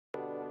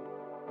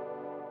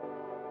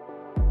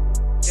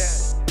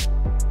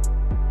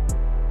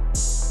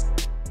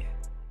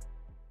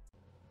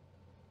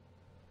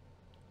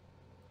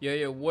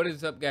Yo, what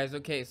is up, guys?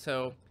 Okay,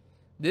 so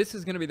this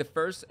is going to be the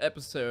first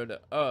episode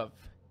of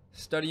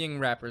Studying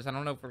Rappers. I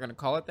don't know if we're going to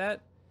call it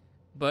that,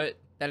 but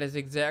that is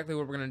exactly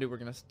what we're going to do. We're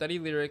going to study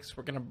lyrics.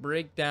 We're going to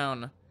break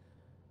down,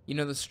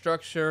 the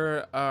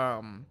structure,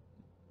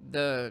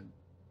 the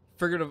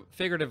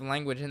figurative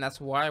language, and that's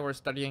why we're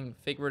studying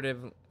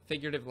figurative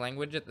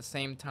language at the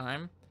same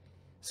time,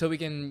 so we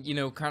can,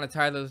 kind of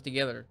tie those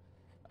together.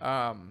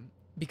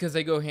 Because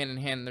they go hand in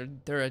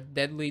hand. They're a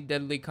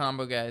deadly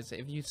combo, guys.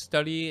 If you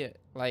study,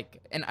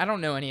 and I don't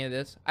know any of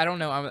this. I don't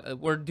know.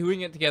 We're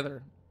doing it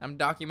together. I'm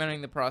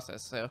documenting the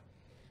process, so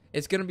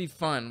it's gonna be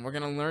fun. We're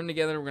gonna learn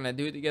together. We're gonna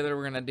do it together.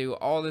 We're gonna do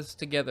all this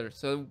together.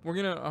 So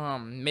we're gonna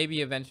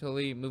maybe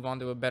eventually move on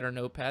to a better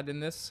notepad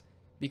than this,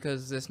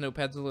 because this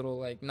notepad's a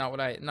little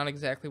not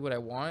exactly what I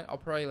want. I'll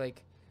probably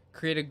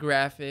create a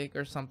graphic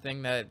or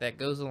something that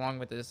goes along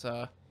with this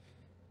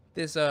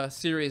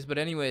series. But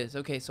anyways,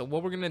 okay. So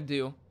what we're gonna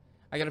do.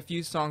 I got a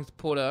few songs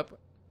pulled up.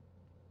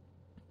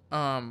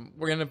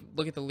 We're gonna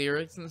look at the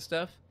lyrics and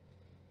stuff,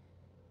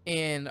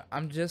 and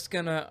I'm just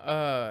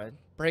gonna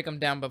break them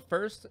down. But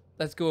first,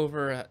 let's go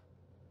over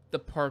the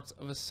parts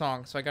of a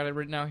song. So I got it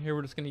written out here.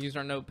 We're just gonna use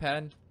our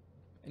notepad,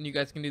 and you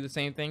guys can do the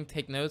same thing.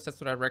 Take notes. That's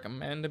what I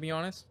recommend, to be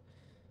honest.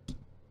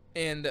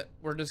 And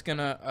we're just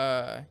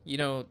gonna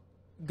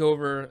go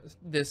over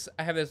this.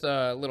 I have this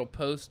little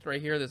post right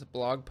here, this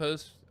blog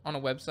post on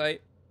a website,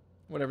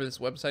 whatever this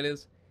website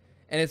is.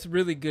 And it's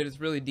really good. It's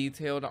really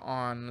detailed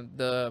on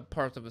the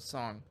parts of a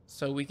song,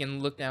 so we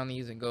can look down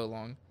these and go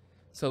along.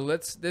 So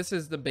this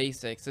is the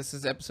basics. This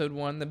is episode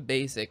 1, the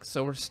basics.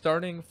 So we're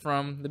starting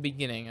from the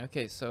beginning.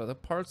 Okay, so the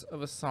parts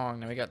of a song.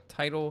 Now we got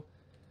title,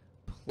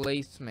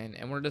 placement,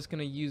 and we're just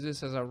gonna use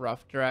this as a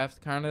rough draft,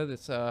 kind of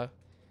this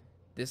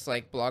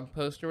blog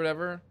post or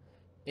whatever,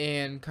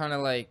 and kind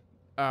of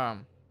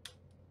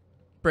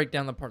break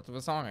down the parts of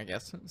a song, I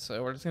guess.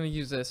 So we're just gonna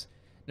use this.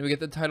 Then we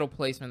get the title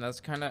placement. That's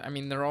kind of,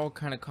 they're all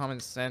kind of common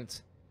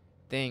sense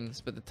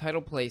things, but the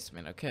title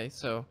placement. Okay,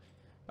 so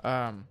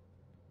now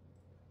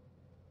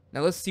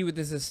let's see what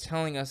this is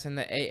telling us in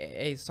the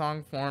AAA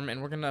song form,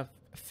 and we're gonna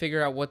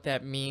figure out what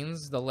that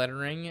means, the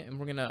lettering, and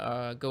we're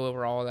gonna go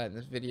over all of that in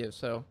this video.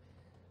 So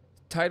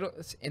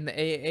titles in the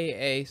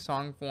AAA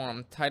song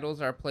form,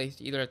 titles are placed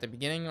either at the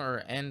beginning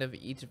or end of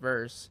each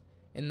verse.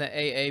 In the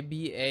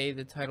AABA,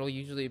 the title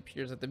usually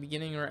appears at the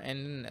beginning or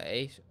end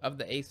of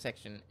the A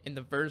section in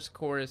the verse,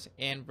 chorus,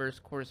 and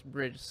verse-chorus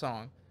bridge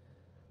song.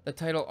 The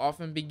title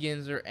often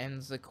begins or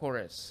ends the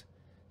chorus.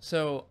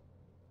 So,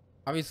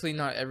 obviously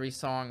not every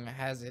song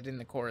has it in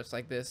the chorus,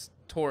 like this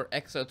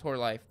EXO Tour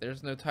Life.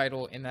 There's no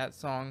title in that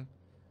song.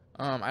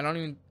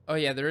 Oh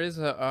yeah, there is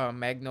a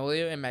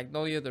Magnolia. In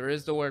Magnolia, there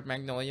is the word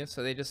Magnolia,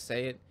 so they just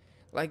say it.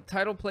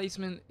 Title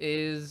placement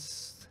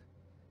is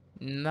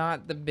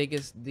not the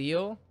biggest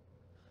deal.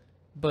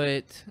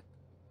 But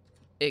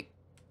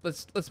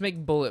let's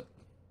make bullet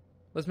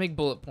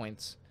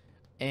points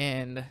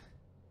and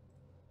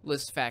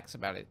list facts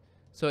about it.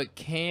 So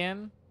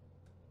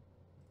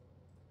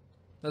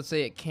let's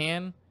say it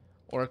can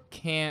or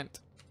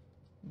can't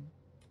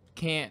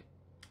okay,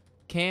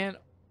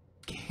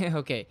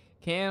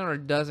 can or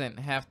doesn't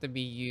have to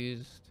be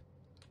used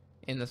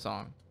in the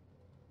song.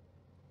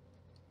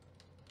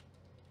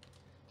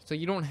 So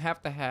you don't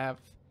have to have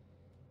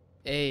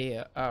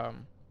a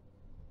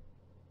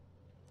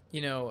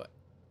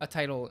a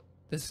title.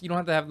 You don't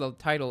have to have the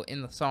title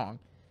in the song.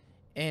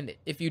 And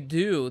if you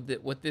do,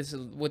 that what this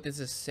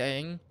is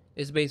saying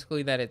is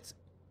basically that it's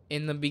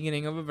in the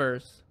beginning of a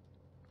verse,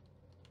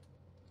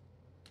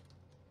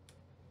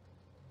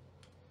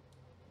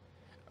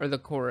 or the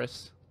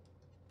chorus,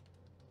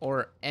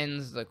 or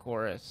ends the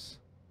chorus.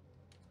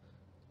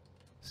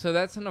 So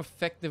that's an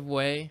effective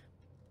way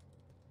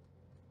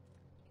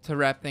to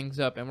wrap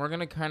things up, and we're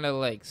gonna kind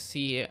of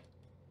see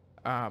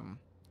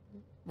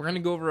we're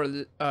gonna go over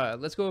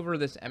let's go over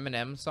this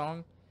Eminem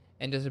song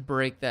and just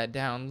break that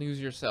down.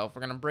 Lose Yourself. We're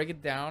gonna break it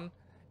down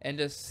and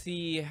just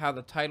see how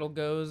the title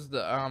goes,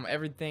 the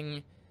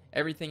everything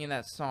in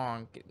that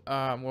song.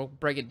 We'll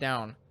break it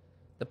down,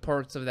 the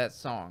parts of that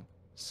song.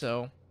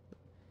 So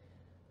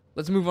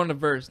let's move on to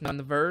verse. Now in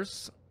the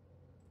verse,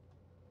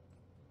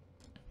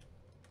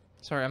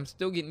 sorry, I'm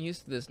still getting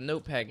used to this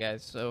notepad,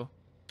 guys. So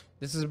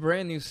this is a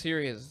brand new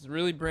series. It's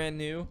really brand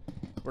new.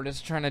 We're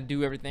just trying to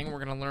do everything.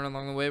 We're going to learn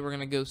along the way. We're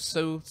going to go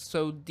so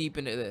deep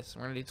into this.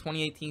 We're going to do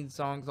 2018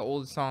 songs,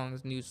 old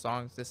songs, new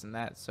songs, this and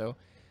that. So,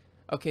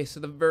 okay, so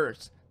the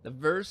verse.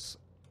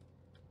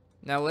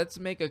 Now let's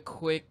make a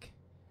quick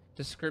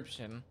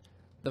description.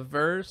 The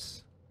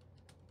verse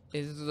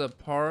is the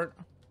part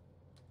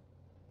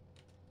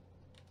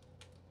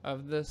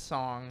of the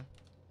song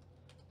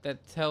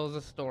that tells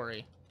a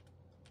story.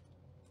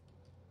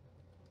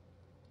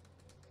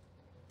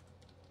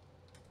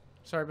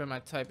 Sorry about my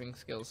typing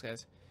skills,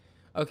 guys.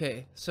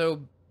 Okay,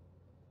 so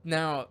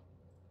now,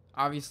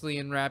 obviously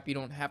in rap, you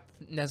don't have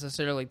to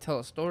necessarily tell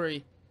a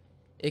story.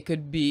 It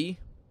could be,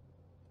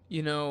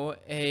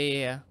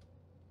 a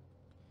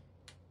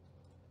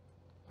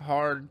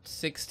hard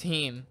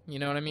 16. You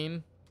know what I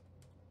mean?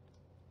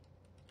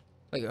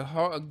 like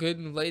a good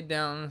laid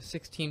down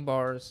 16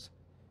 bars.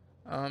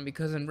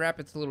 Because in rap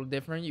it's a little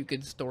different. You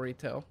could story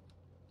tell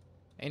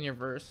in your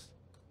verse.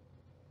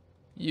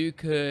 You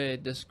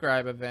could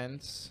describe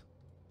events.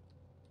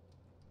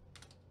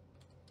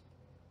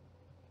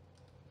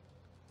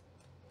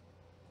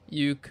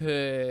 You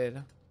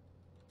could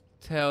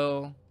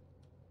tell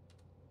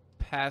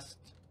past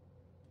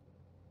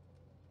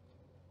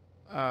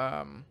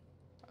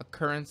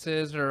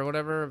occurrences or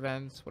whatever,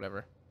 events,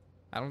 whatever.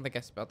 I don't think I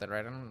spelled that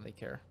right. I don't really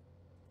care.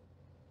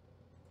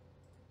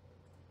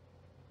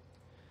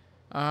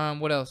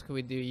 What else could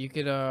we do? You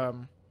could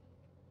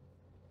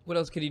what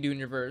else could you do in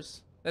your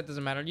verse? That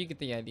doesn't matter. You get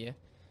the idea.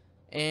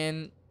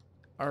 And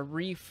our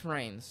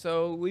refrain.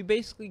 So we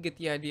basically get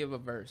the idea of a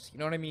verse. You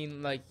know what I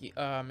mean? Like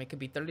it could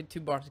be 32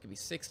 bars, it could be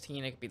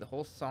 16, it could be the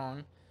whole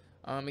song.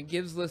 It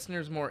gives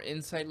listeners more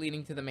insight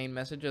leading to the main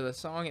message of the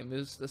song. It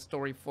moves the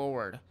story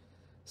forward.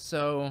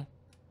 So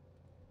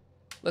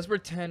let's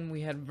pretend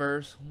we had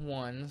verse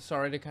 1.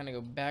 Sorry to kind of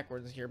go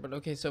backwards here, but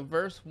okay, so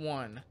verse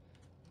 1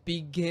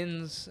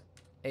 begins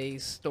a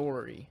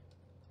story.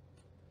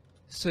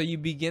 So you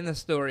begin the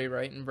story,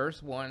 right, in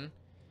verse 1.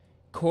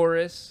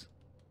 Chorus,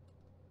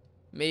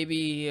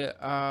 maybe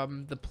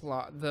the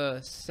plot,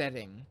 the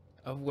setting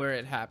of where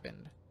it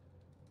happened.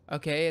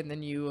 Okay, and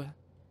then you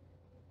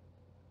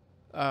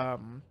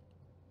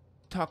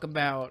talk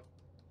about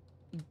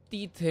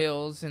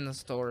details in the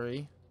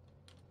story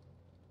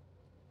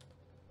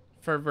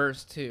for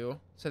verse 2.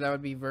 So that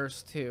would be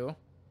verse 2.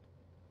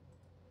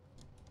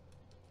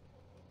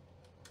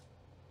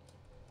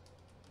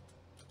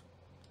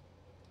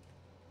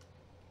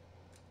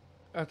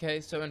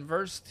 Okay, so in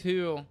verse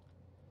 2,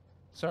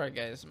 sorry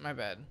guys, my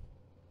bad.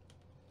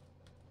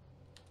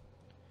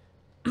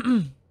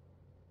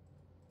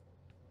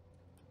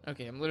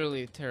 Okay, I'm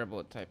literally terrible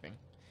at typing.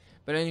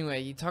 But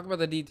anyway, you talk about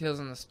the details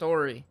in the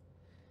story.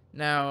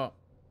 Now,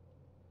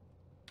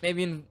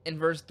 maybe in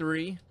verse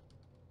 3,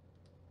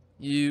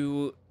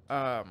 you,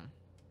 fuck,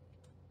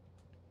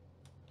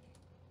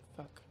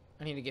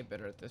 I need to get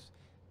better at this.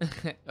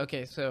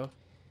 Okay, so,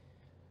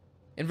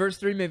 in verse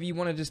 3, maybe you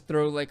want to just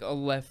throw, like, a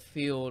left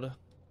field,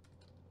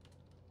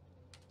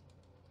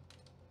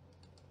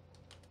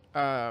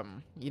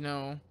 you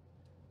know,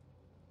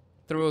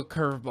 throw a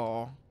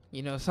curveball,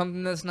 you know,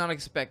 something that's not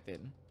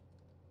expected.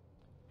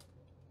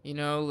 You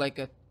know, like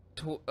a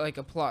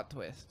plot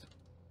twist.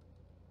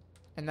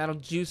 And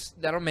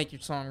that'll make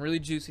your song really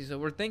juicy. So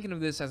we're thinking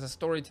of this as a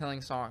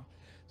storytelling song.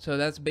 So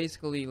that's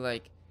basically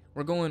like,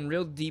 we're going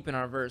real deep in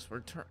our verse.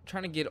 We're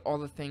trying to get all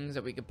the things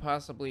that we could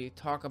possibly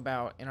talk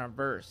about in our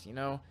verse, you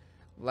know?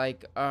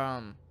 Like,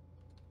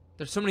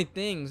 there's so many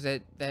things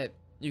that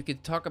you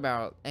could talk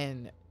about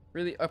and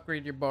really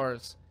upgrade your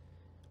bars.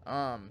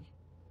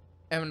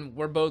 And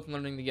we're both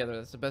learning together.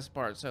 That's the best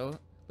part. So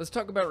let's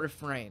talk about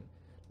refrain.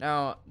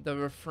 Now, the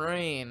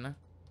refrain,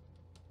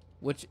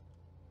 which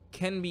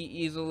can be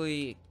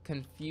easily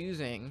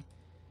confusing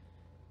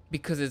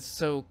because it's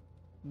so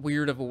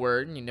weird of a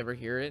word and you never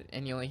hear it,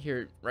 and you only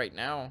hear it right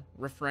now,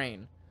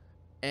 refrain.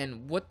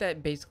 And what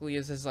that basically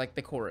is like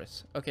the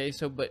chorus. Okay,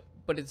 so but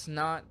it's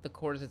not the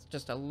chorus, it's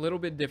just a little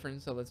bit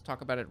different, so let's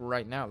talk about it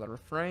right now. The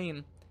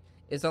refrain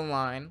is a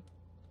line,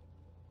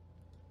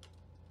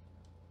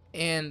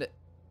 and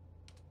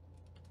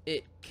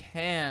it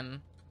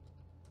can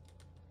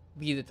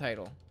be the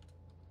title.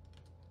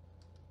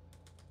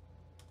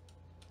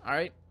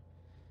 Alright?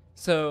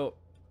 So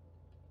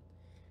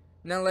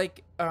now,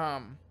 like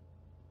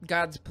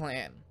God's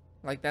Plan.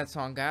 Like that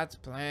song, God's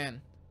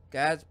Plan.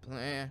 God's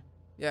Plan.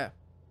 Yeah.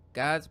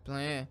 God's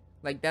Plan.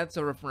 Like that's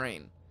a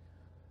refrain.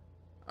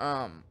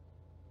 Now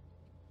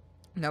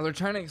they're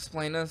trying to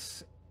explain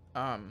us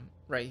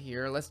right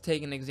here. Let's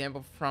take an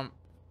example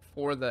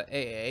for the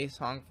AA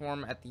song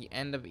form. At the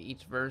end of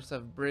each verse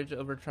of Bridge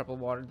Over Troubled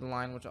Water, the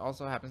line, which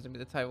also happens to be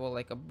the title,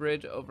 like a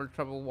bridge over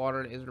troubled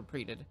water, is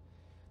repeated.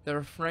 The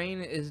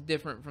refrain is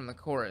different from the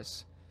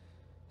chorus.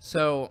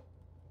 So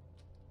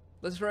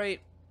let's write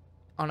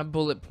on a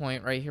bullet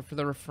point right here for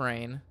the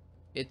refrain.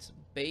 It's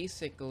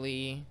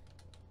basically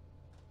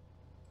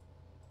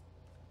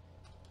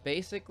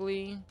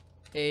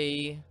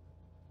a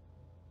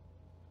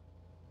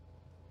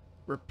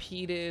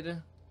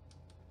repeated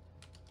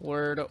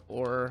word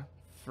or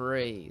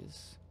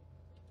phrase.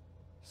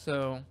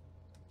 So,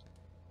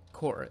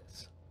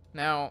 chorus.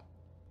 Now,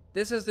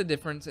 this is the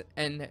difference,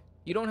 and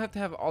you don't have to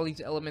have all these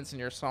elements in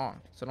your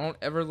song. So don't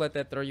ever let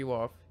that throw you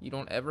off. You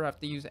don't ever have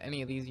to use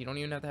any of these. You don't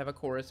even have to have a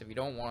chorus if you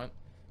don't want.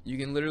 You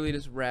can literally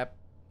just rap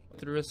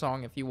through a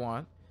song if you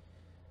want.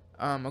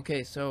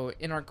 Okay, so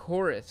in our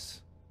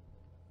chorus,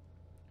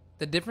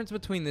 the difference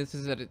between this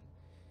is that it,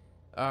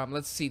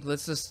 let's see,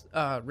 let's just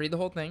read the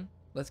whole thing.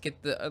 Let's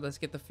get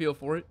the feel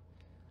for it.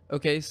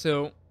 Okay,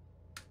 so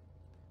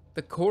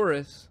the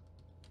chorus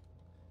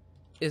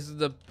is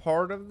the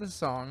part of the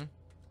song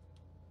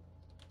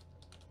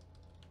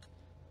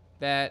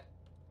that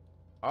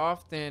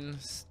often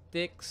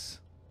sticks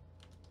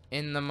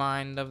in the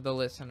mind of the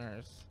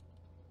listeners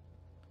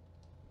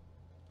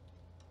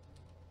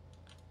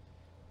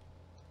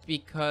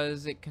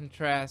because it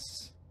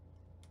contrasts.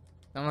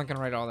 I'm not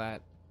gonna write all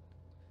that.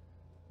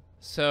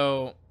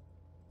 So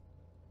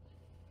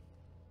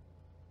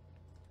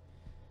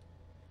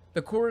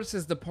the chorus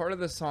is the part of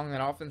the song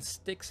that often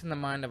sticks in the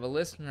mind of a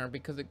listener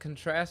because it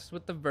contrasts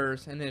with the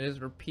verse and it is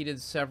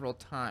repeated several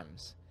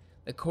times.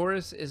 The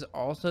chorus is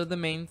also the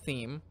main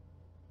theme.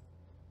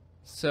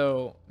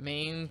 So,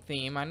 main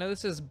theme. I know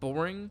this is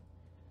boring,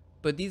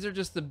 but these are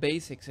just the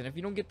basics. And if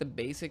you don't get the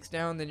basics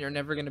down, then you're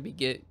never gonna go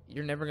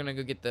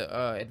get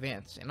the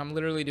advanced. And I'm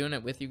literally doing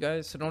it with you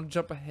guys, so don't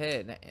jump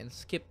ahead and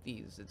skip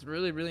these. It's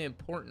really, really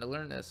important to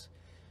learn this,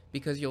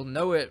 because you'll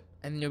know it,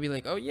 and you'll be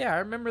like, oh yeah, I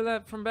remember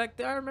that from back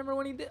there. I remember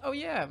when he did. Oh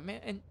yeah,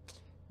 man. And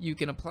you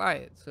can apply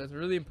it. So it's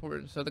really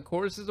important. So the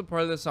chorus is a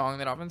part of the song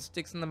that often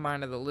sticks in the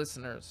mind of the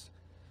listeners.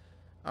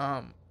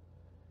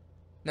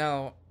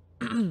 Now,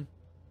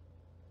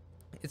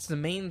 it's the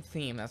main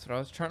theme. That's what I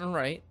was trying to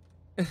write.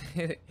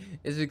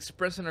 Is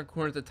expressed in our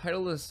chorus. The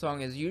title of the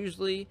song is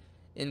usually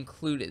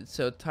included.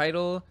 So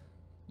title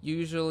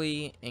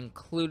usually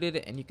included,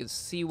 and you can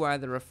see why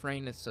the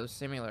refrain is so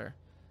similar.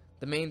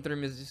 The main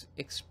theme is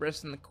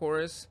expressed in the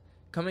chorus.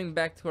 Coming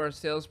back to our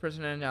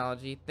salesperson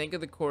analogy, think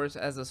of the chorus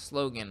as a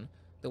slogan,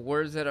 the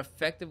words that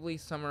effectively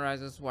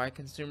summarizes why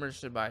consumers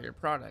should buy your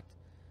product.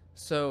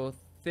 So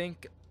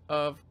think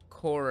of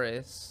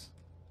chorus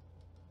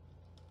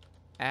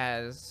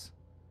as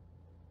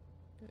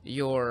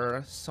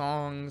your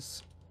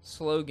song's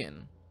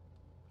slogan,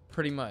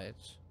 pretty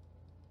much.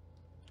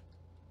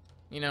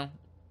 You know?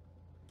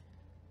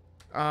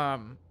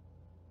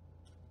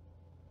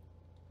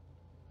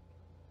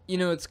 You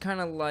know, it's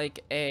kind of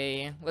like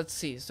a, let's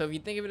see, so if you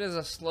think of it as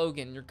a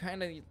slogan, you're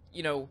kind of,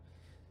 you know,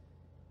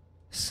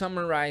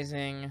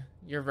 summarizing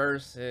your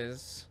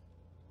verses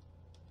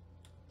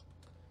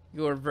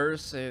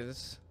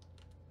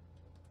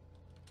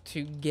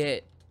to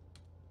get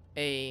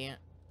a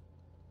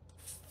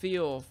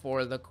feel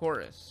for the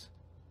chorus.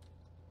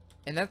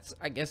 And that's,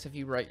 I guess, if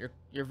you write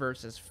your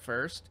verses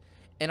first.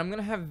 And I'm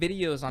gonna have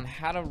videos on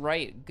how to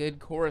write good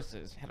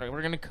choruses.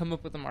 We're gonna come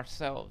up with them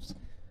ourselves,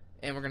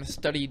 and we're gonna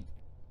study,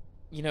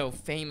 you know,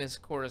 famous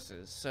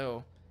choruses.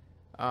 So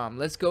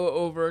let's go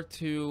over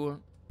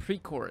to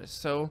pre-chorus.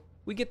 So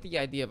we get the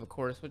idea of a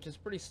chorus, which is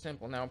pretty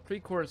simple. Now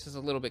pre-chorus is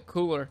a little bit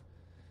cooler,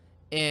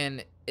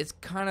 and it's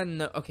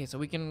kind of okay. So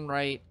we can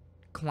write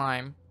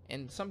climb,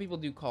 and some people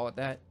do call it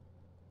that,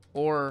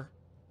 or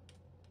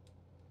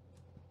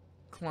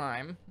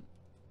climb,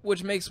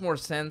 which makes more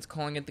sense,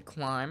 calling it the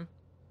climb.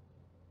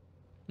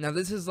 Now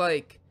this is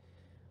like,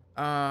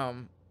 if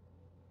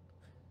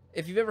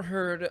you've ever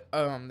heard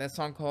that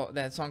song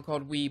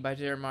called "We" by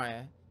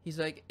Jeremiah, he's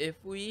like, if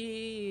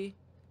we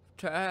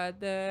tried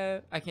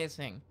that, I can't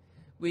sing.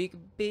 We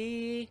could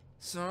be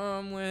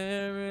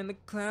somewhere in the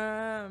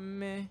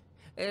climate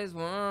as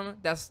warm.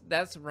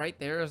 That's right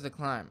there is the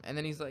climb. And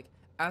then he's like,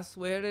 I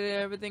swear that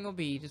everything will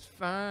be just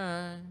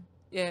fine.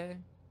 Yeah,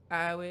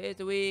 I wish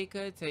that we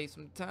could take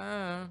some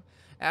time.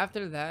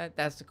 After that,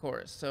 that's the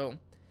chorus. So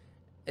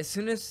as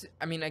soon as,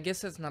 I mean, I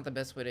guess that's not the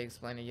best way to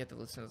explain it. You have to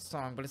listen to the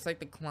song, but it's like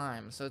the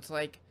climb. So it's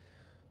like,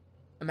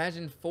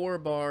 imagine 4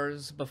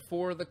 bars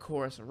before the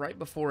chorus, right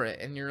before it,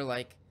 and you're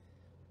like,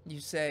 you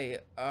say,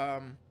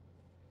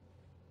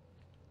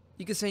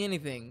 you could say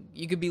anything.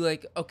 You could be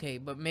like, okay,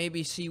 but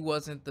maybe she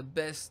wasn't the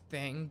best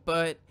thing,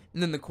 but,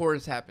 and then the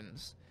chorus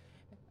happens.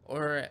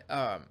 Or,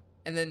 and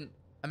then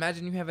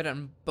imagine you have it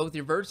on both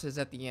your verses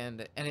at the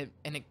end, and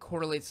it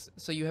correlates,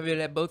 so you have it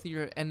at both of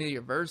your end of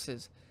your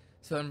verses.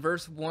 So in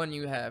verse 1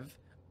 you have,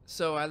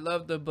 so I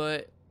love the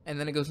but, and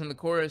then it goes in the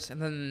chorus,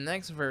 and then the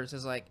next verse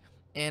is like,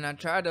 and I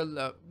tried to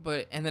love,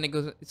 but, and then it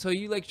goes, so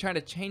you like try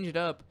to change it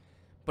up,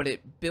 but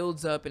it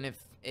builds up, and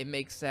it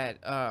makes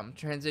that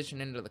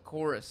transition into the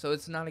chorus. So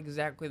it's not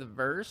exactly the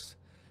verse,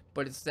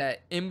 but it's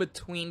that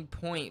in-between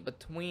point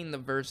between the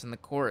verse and the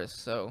chorus.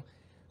 So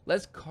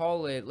let's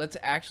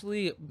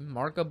actually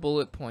mark a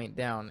bullet point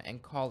down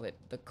and call it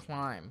the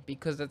climb,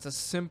 because that's a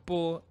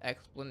simple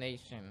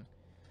explanation.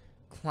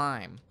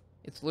 Climb.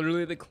 It's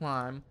literally the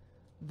climb,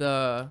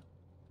 the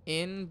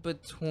in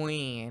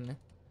between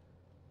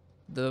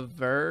the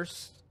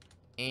verse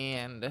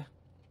and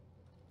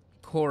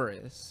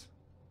chorus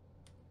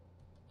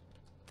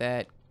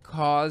that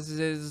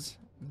causes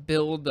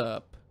build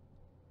up.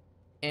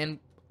 And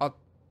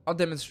I'll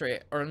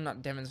demonstrate, or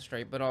not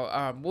demonstrate, but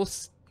we'll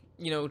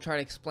try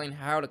to explain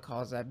how to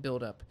cause that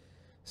build up.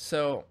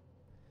 So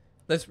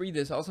let's read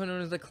this. Also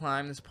known as the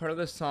climb, this part of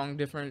the song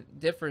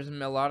differs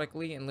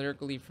melodically and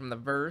lyrically from the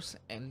verse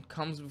and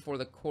comes before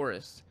the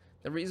chorus.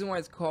 The reason why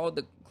it's called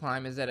the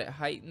climb is that it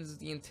heightens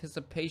the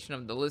anticipation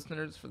of the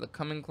listeners for the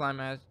coming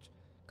climax,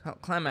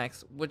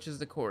 which is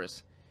the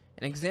chorus.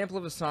 An example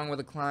of a song with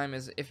a climb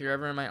is If You're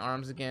Ever in My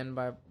Arms Again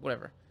by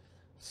whatever.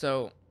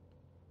 So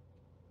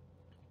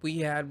we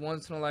had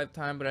Once in a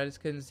Lifetime, but I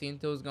just couldn't see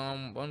until it was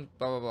gone, blah,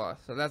 blah, blah.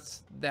 So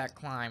that's that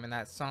climb and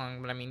that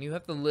song. But, I mean, you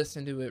have to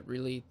listen to it,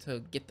 really, to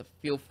get the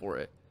feel for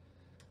it.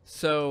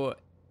 So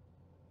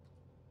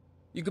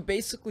you could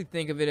basically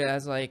think of it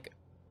as, like,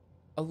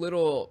 a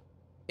little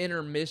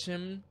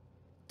intermission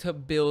to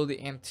build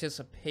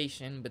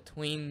anticipation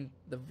between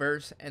the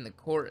verse and the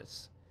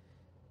chorus.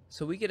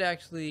 So we could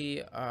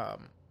actually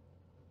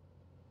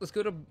let's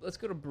go to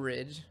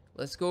bridge.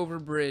 Let's go over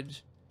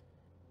bridge,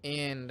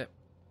 and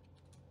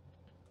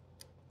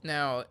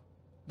now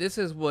this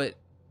is what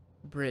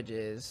bridge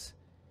is.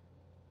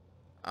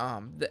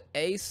 The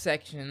A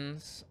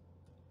sections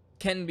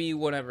can be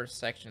whatever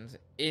sections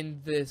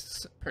in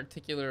this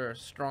particular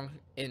strong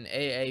in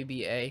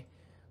AABA.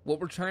 What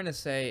we're trying to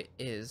say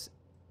is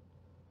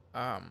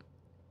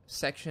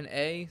section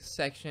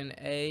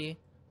A,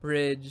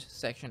 bridge,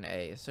 section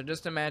A. So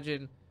just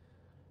imagine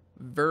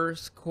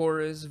verse,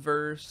 chorus,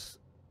 bridge,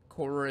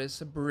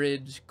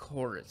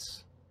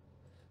 chorus.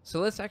 So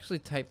let's actually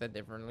type that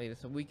differently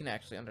so we can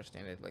actually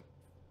understand it. Like,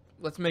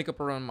 let's make up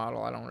our own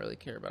model. I don't really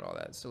care about all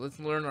that. So let's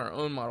learn our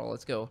own model.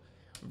 Let's go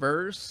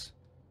verse,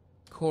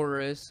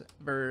 chorus,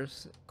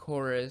 bridge,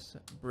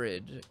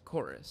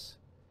 chorus.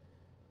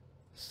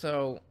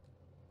 So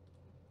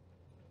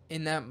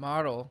in that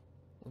model,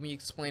 when we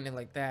explain it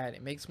like that,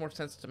 it makes more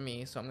sense to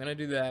me, so I'm going to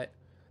do that.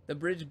 The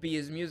bridge B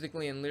is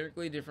musically and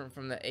lyrically different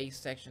from the A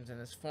sections. In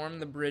this form,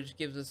 the bridge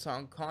gives the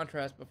song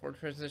contrast before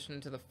transitioning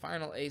to the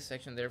final A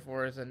section,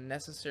 therefore is a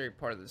necessary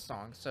part of the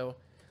song. So,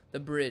 the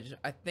bridge.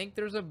 I think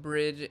there's a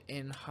bridge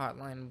in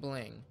Hotline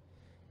Bling.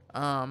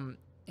 In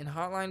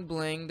Hotline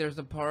Bling, there's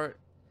a part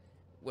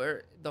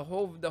where the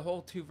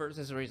whole two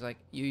verses where he's like,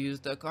 you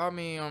used to call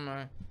me on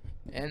my,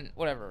 and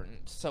whatever, and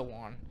so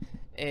on.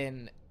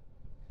 And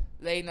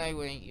late night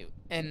when you,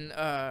 and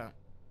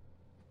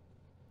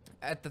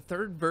at the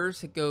third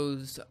verse it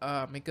goes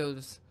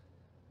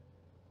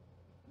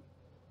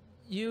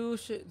you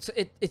should, so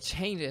it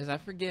changes. I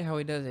forget how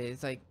he does it.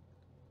 It's like,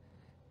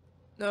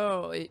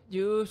 no,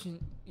 you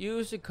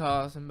should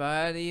call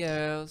somebody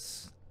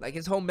else. Like,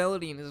 his whole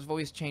melody and his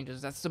voice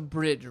changes. That's the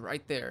bridge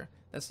right there.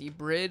 That's the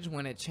bridge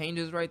when it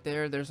changes right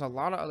there. There's a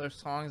lot of other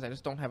songs, I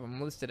just don't have them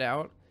listed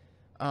out,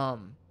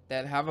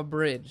 that have a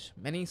bridge.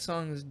 Many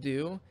songs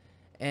do,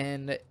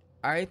 and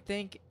I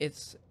think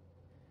it's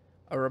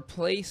a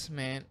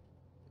replacement.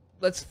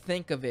 Let's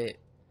think of it.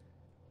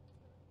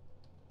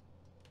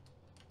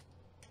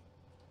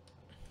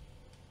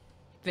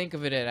 Think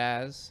of it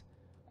as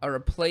a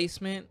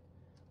replacement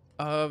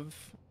of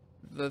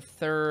the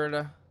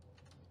third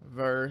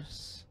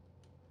verse.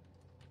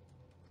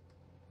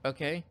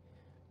 Okay?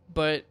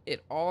 But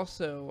it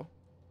also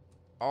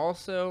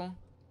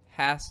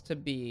has to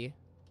be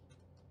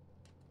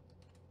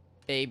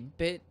a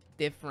bit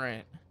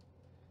different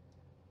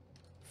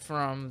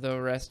from the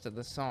rest of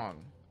the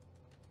song.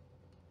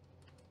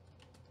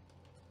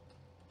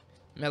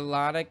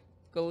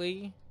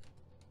 Melodically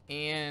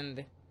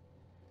and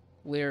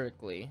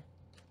lyrically.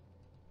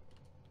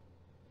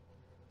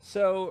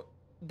 So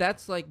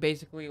that's like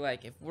basically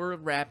like if we're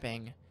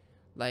rapping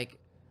like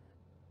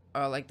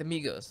the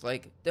Migos,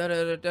 like da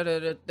da da da da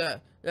da da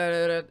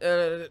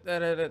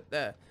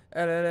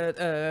da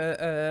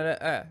da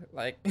da,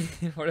 like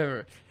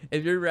whatever.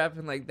 If you're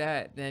rapping like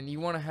that, then you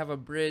want to have a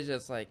bridge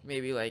that's like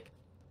maybe like,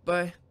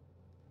 but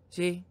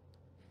she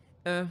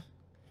and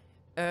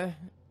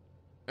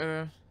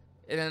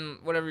then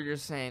whatever you're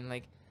saying,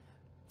 like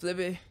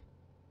flippy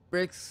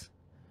bricks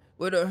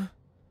with a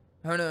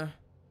hundred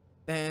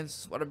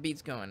bands, what a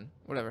beat's going,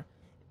 whatever.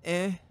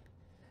 And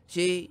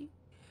she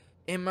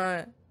in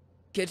my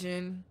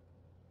kitchen.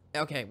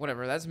 Okay,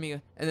 whatever, that's me.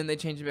 And then they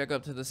change it back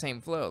up to the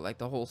same flow, like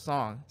the whole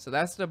song. So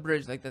that's the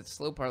bridge, like that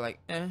slow part, like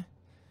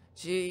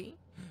she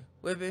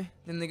whip it.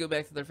 Then they go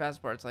back to their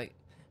fast parts, like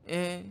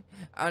I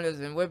just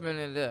been whipping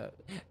it up.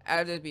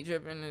 I just be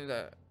tripping it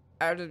up.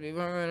 I just be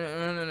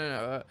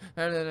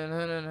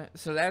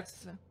so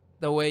that's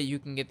the way you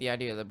can get the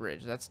idea of the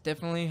bridge. That's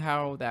definitely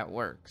how that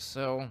works.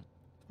 So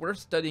we're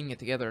studying it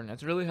together, and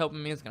it's really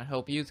helping me. It's gonna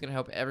help you. It's gonna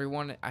help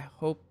everyone. I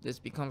hope this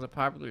becomes a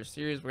popular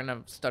series. We're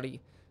gonna study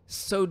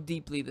so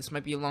deeply. This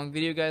might be a long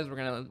video, guys. We're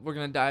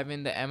gonna dive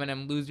into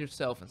Eminem Lose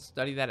Yourself and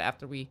study that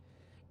after we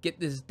get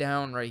this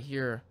down right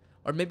here,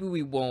 or maybe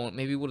we won't.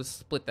 Maybe we'll just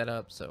split that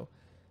up. So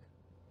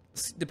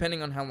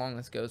depending on how long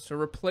this goes. So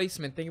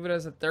replacement, think of it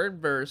as a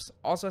third verse.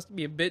 Also has to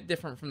be a bit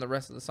different from the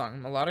rest of the song,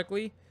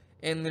 melodically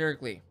and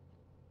lyrically.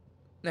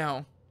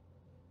 Now,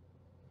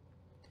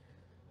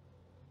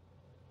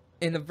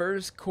 in the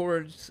verse,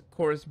 chorus,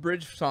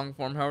 bridge song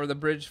form, however, the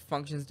bridge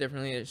functions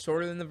differently. It's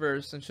shorter than the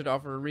verse and should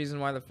offer a reason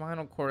why the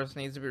final chorus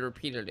needs to be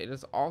repeated. It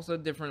is also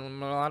different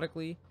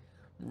melodically,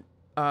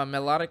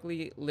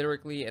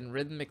 lyrically, and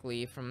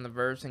rhythmically from the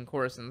verse and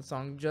chorus in the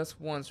song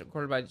Just Once,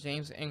 recorded by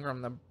James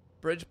Ingram. The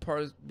bridge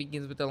part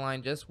begins with the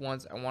line, just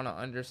once, I want to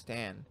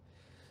understand.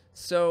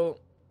 So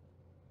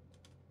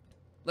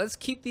let's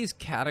keep these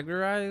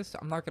categorized.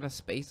 I'm not going to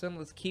space them.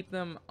 Let's keep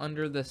them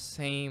under the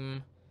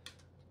same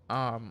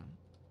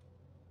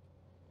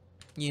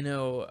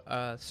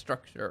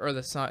structure, or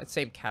the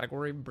same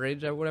category,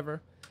 bridge or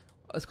whatever.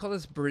 Let's call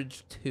this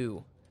bridge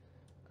 2,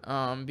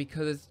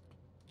 because it's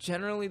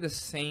generally the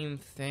same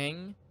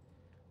thing,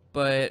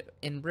 but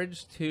in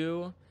bridge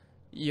 2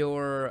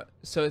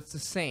 so it's the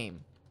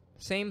same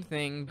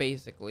thing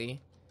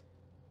basically,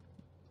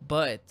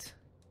 but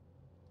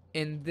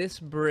in this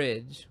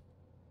bridge,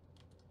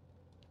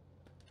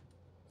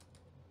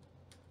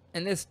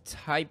 in this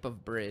type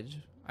of bridge,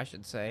 I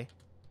should say.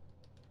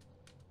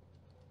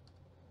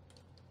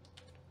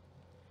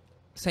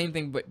 Same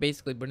thing, but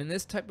basically, but in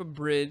this type of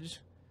bridge,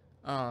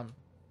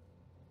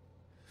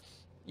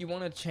 you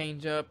want to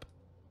change up.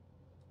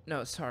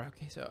 No, sorry.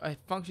 Okay, so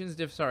functions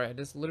diff. Sorry, I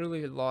just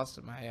literally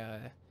lost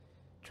my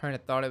train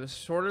of thought. It was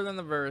shorter than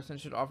the verse and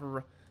should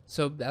offer.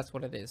 So that's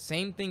what it is.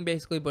 Same thing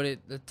basically, but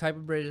the type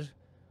of bridge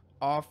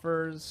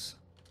offers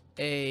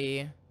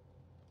a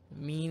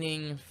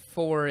meaning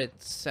for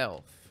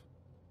itself,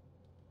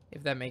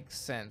 if that makes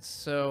sense.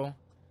 So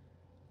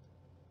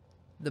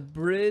the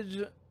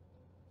bridge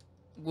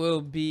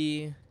will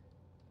be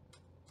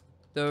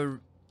the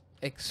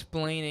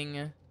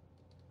explaining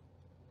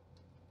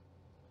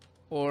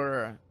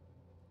or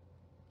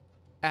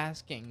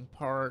asking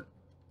part,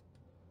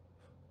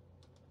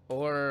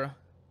 or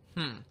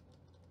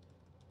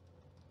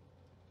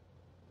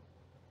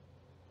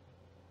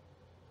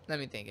let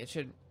me think. It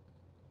should,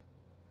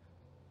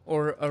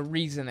 or a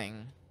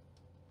reasoning.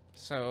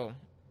 So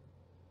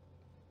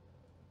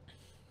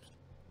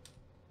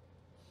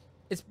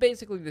it's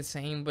basically the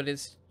same, but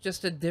it's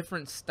just a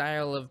different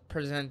style of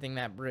presenting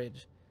that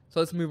bridge. So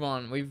let's move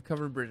on. We've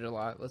covered bridge a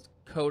lot. Let's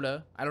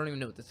coda. I don't even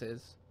know what this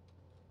is.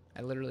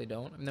 I literally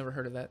don't. I've never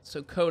heard of that.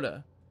 So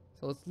coda.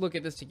 So let's look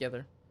at this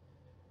together.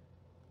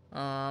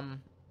 Now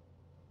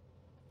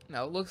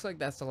it looks like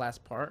that's the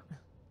last part,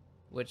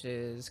 which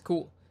is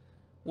cool.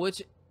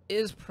 Which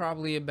is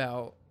probably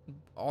about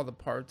all the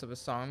parts of a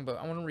song, but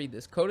I want to read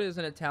this. Coda is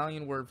an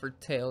Italian word for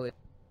tail. It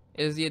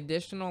is the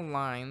additional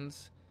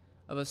lines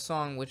of a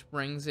song which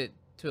brings it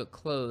to a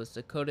close.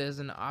 The coda is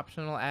an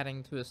optional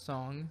adding to a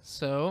song.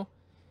 So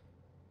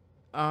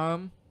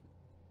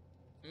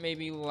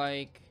maybe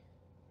like,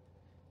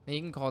 you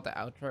can call it the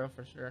outro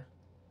for sure.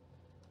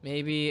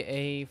 Maybe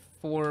a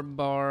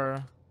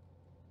 4-bar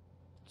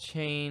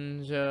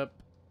change up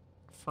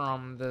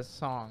from the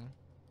song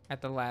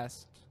at the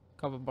last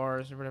couple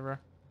bars or whatever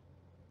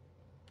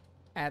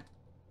at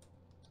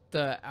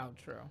the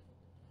outro.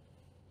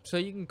 So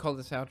you can call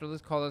this outro.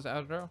 Let's call this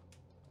outro.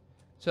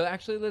 So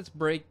actually, let's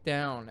break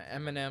down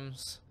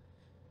Eminem's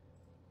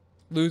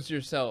Lose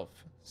Yourself.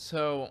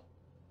 So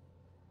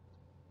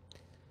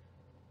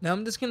now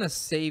I'm just gonna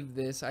save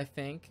this, I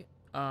think.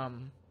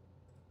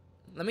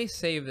 Let me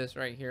save this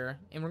right here,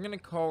 and we're gonna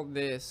call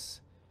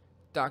this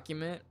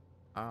document.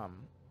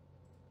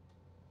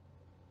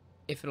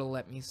 If it'll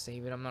let me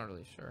save it, I'm not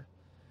really sure.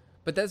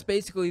 But that's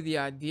basically the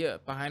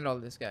idea behind all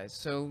this, guys.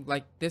 So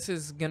like, this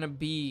is gonna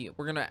be,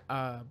 we're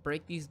gonna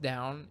break these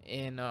down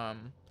in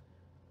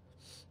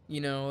you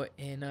know,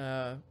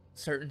 in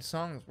certain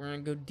songs. We're gonna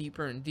go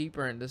deeper and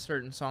deeper into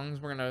certain songs.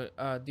 We're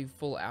gonna do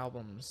full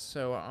albums.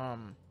 So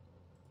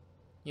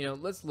you know,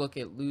 let's look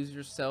at Lose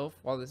Yourself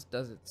while this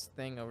does its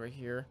thing over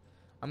here.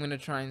 I'm gonna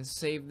try and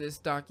save this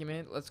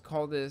document. Let's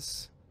call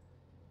this.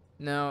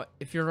 Now,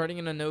 if you're writing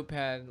in a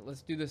notepad,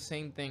 let's do the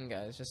same thing,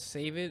 guys. Just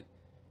save it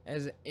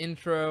as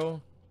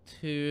intro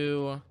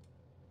to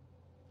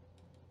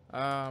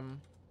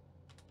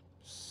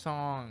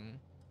song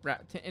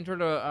rap, to intro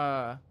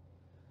to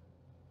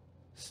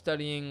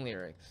studying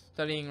lyrics,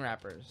 studying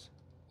rappers.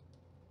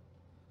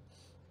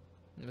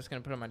 I'm just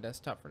gonna put it on my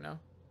desktop for now.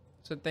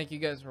 So thank you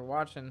guys for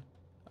watching.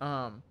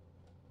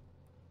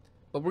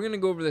 But we're gonna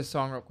go over this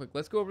song real quick.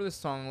 Let's go over this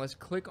song. Let's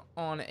click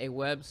on a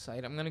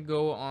website. I'm gonna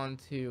go on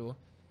to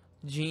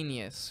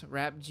Genius,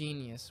 Rap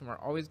Genius, and we're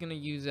always gonna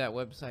use that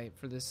website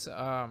for this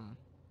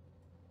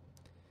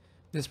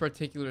this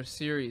particular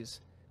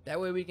series.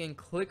 That way we can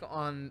click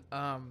on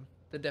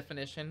the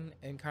definition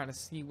and kind of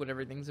see what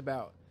everything's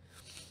about.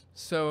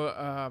 So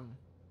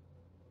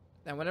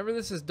now whenever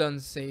this is done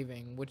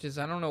saving, which is,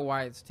 I don't know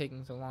why it's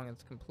taking so long,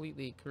 it's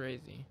completely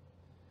crazy.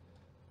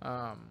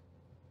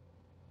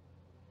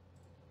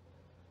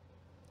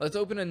 Let's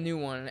open a new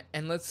one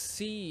and let's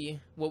see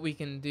what we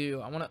can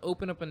do. I want to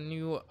open up a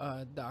new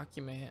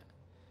document,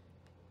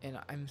 and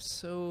I'm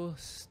so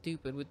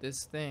stupid with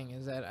this thing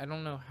is that I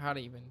don't know how to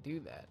even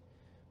do that.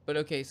 But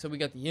okay, so we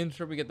got the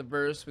intro, we got the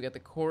verse, we got the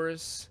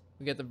chorus,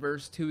 we got the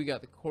verse 2, we got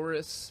the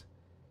chorus,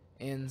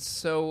 and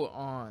so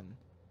on.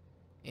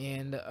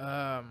 And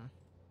now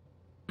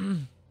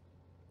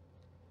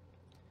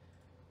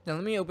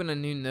let me open a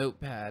new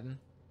notepad.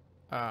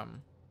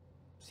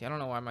 See, I don't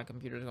know why my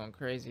computer's going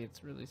crazy.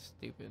 It's really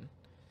stupid.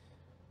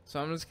 So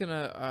I'm just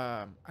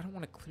gonna, I don't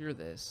want to clear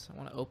this. I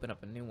want to open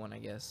up a new one, I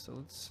guess. So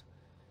let's,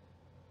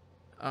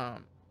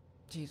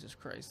 Jesus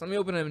Christ. Let me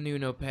open a new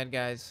notepad,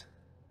 guys.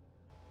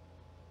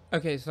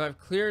 Okay, so I've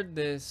cleared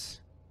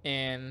this,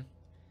 and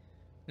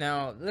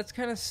now let's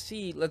kind of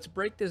see, let's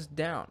break this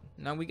down.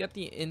 Now we got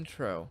the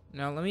intro.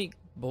 Now let me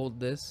bold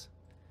this.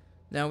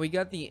 Now we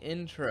got the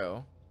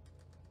intro.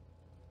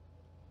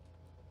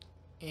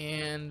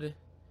 And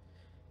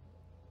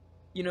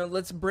you know,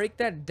 let's break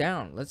that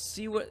down. Let's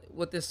see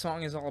what this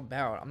song is all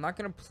about. I'm not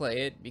gonna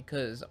play it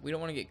because we don't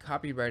want to get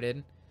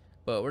copyrighted,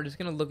 but we're just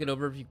gonna look it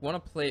over. If you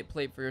want to play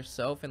it for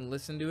yourself and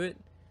listen to it.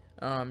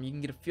 You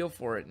can get a feel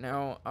for it.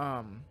 Now,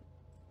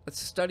 Let's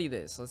study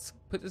this. Let's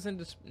put this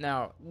into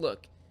now.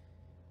 Look,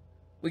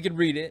 we could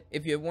read it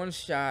if you have one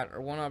shot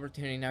or one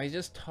opportunity. Now he's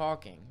just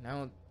talking.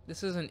 Now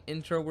this is an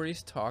intro where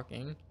he's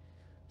talking.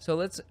 So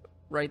let's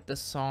write the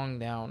song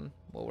down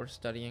while we're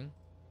studying.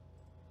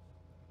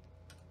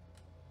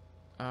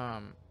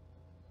 I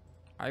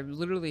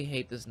literally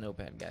hate this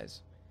notepad,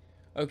 guys.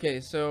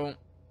 Okay, so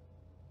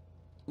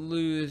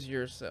lose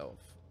yourself.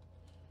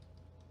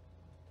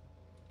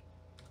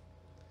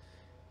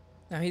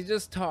 Now he's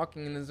just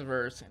talking in this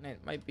verse, and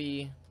it might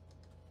be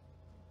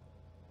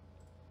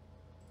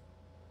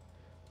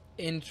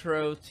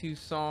intro to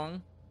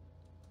song,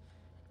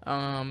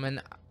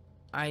 an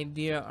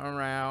idea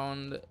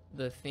around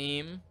the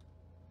theme,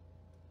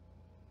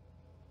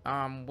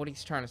 what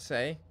he's trying to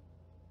say.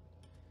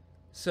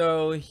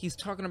 So he's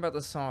talking about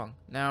the song.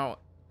 Now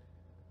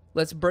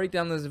let's break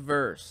down this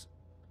verse.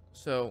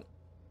 So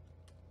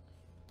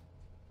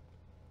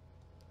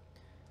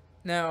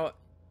now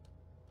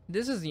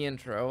this is the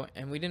intro,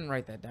 and we didn't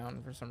write that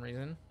down for some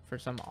reason, for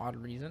some odd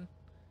reason.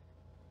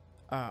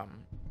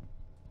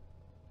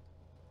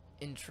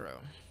 Intro.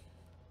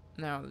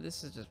 Now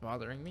this is just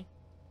bothering me.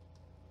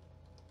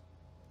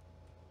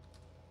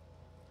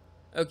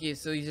 Okay,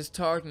 so he's just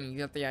talking. You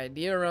got the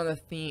idea around the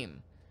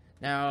theme.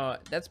 Now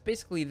that's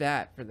basically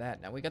that for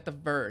that. Now we got the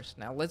verse.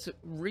 Now let's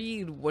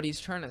read what he's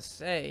trying to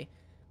say.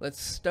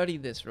 Let's study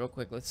this real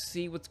quick. Let's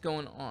see what's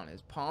going on.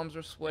 His palms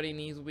are sweaty,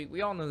 knees weak.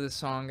 We all know this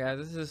song, guys.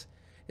 This is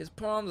his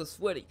palms are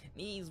sweaty,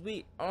 knees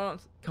weak,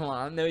 arms. Come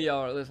on, I know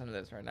y'all are listening to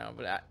this right now,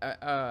 but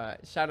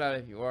shout out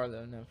if you are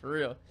though, no, for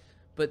real.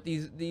 But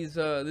this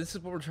is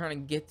what we're trying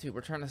to get to.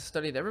 We're trying to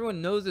study it.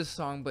 Everyone knows this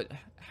song, but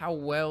how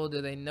well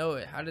do they know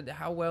it?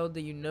 How well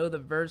do you know the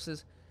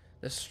verses,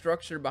 the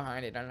structure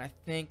behind it? And I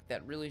think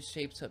that really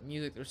shapes up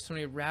music. There's so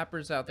many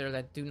rappers out there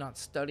that do not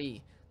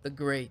study the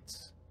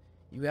greats.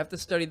 You have to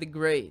study the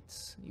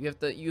greats. You have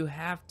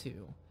to.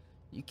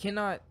 You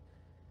cannot.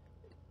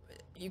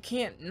 You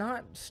can't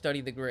not study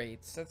the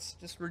greats. That's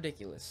just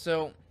ridiculous.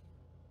 So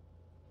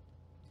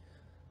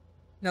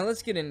now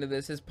let's get into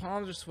this. His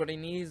palms are sweaty,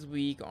 knees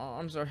weak,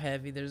 arms are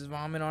heavy. There's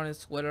vomit on his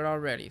sweater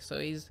already. So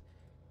he's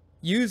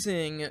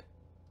using,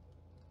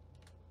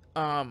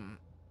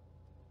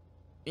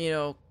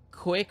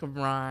 quick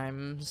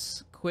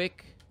rhymes,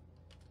 quick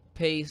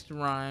paced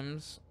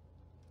rhymes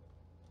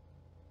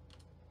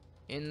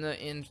in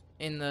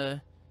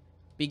the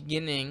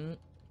beginning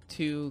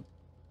to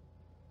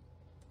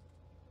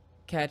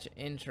catch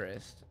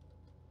interest.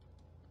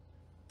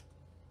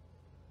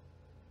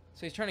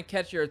 So he's trying to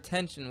catch your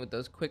attention with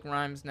those quick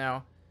rhymes.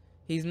 Now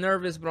he's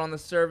nervous, but on the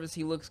surface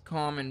he looks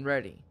calm and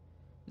ready.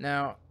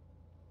 Now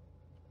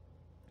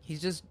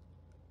he's just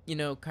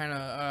kind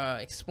of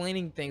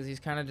explaining things.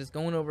 He's kind of just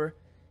going over,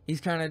 he's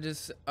kind of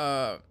just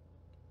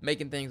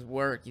making things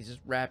work. He's just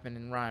rapping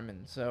and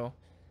rhyming. So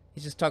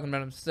he's just talking about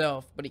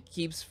himself, but he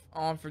keeps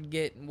on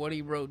forgetting what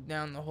he wrote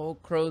down. The whole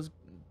crowd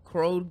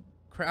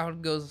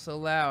goes so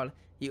loud.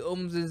 He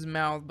opens his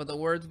mouth, but the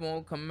words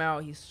won't come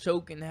out. He's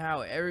choking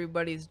how.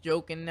 Everybody's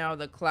joking now.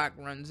 The clock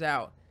runs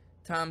out.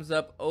 Time's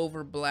up,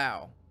 over,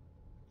 blow.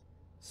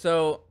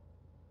 So,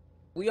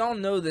 we all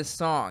know this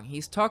song.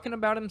 He's talking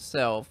about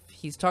himself.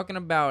 He's talking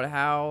about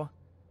how,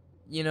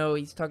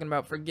 he's talking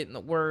about forgetting the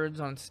words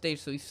on stage.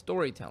 So, he's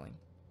storytelling.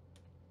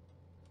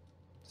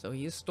 So,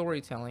 he is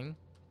storytelling.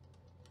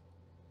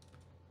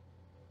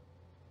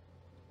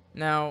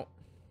 Now,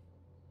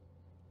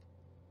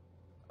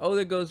 oh,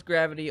 there goes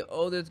gravity.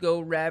 Oh, there's go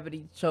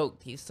rabbit.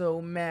 Choked. He's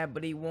so mad,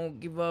 but he won't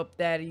give up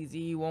that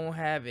easy. He won't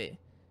have it.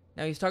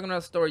 Now, he's talking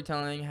about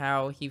storytelling,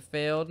 how he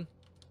failed,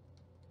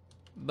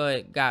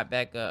 but got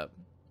back up,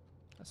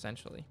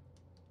 essentially.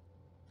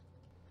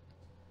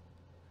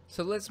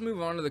 So, let's move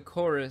on to the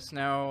chorus.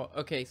 Now,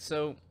 okay,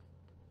 so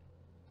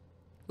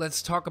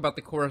let's talk about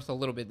the chorus a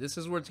little bit. This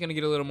is where it's going to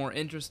get a little more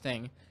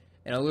interesting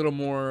and a little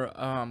more,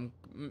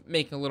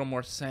 make a little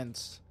more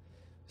sense.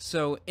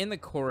 So, in the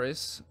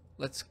chorus,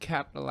 let's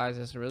capitalize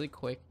this really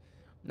quick.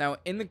 Now,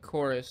 in the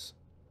chorus,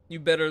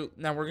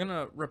 now we're going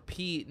to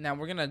repeat. Now,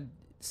 we're going to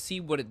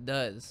see what it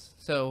does.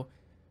 So,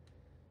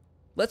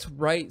 let's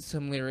write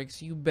some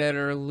lyrics. You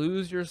better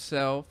lose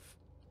yourself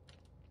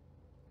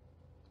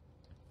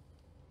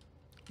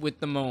with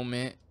the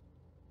moment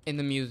in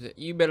the music.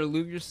 You better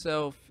lose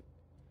yourself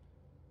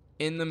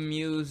in the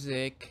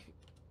music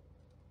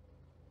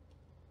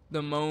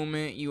the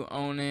moment you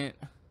own it.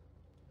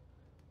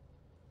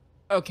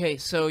 Okay,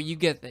 so you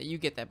get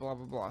that, blah,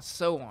 blah, blah,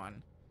 so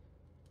on.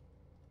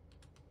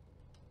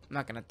 I'm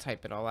not gonna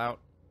type it all out.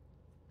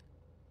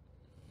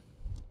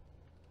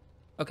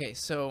 Okay,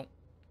 so,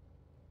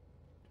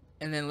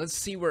 and then let's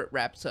see where it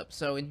wraps up.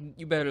 So,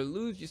 you better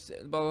lose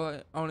yourself, blah, blah,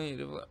 blah, only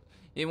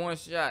in one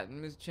shot, and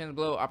miss a chance to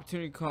blow.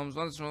 Opportunity comes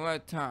once in a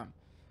lifetime.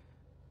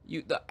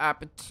 The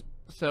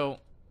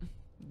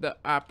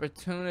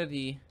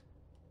opportunity.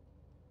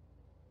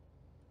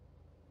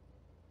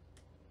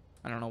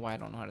 I don't know why I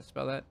don't know how to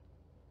spell that.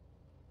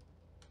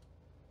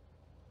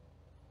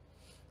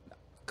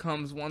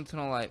 Comes once in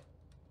a life.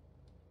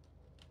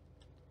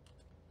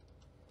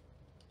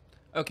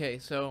 Okay,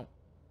 so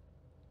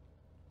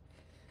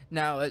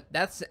Now,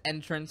 that's the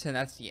entrance and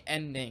that's the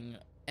ending,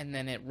 and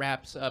then it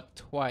wraps up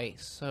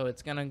twice. So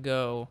it's gonna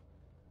go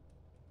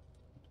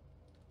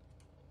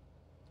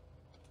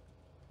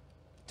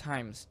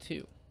times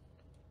 2.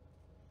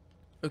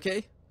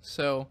 Okay?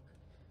 So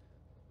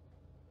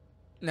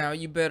now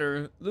you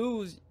better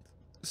lose.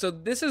 So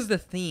this is the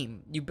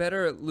theme. You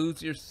better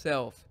lose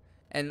yourself.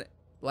 And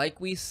like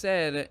we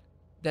said,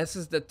 this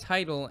is the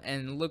title,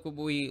 and look what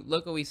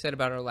we said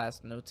about our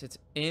last notes. It's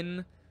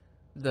in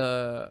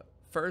the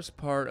first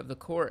part of the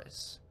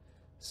chorus.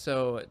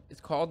 So it's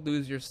called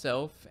Lose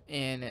Yourself,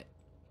 and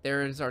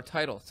there is our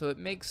title. So it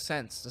makes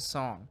sense, the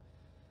song.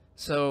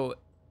 So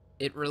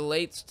it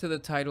relates to the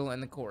title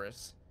and the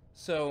chorus.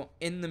 So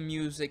in the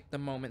music, the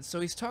moment.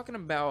 So he's talking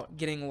about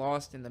getting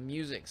lost in the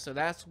music. So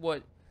that's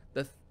what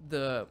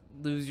the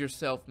lose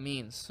yourself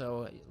means.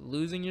 So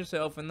losing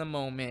yourself in the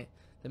moment,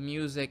 the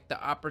music,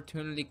 the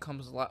opportunity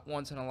comes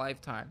once in a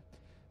lifetime.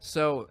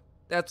 So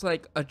that's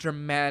like a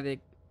dramatic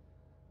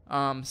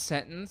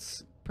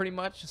sentence, pretty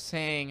much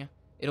saying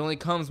it only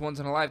comes once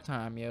in a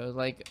lifetime,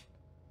 like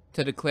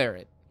to declare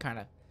it, kind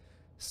of.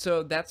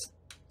 So that's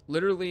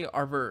literally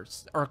our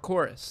verse, our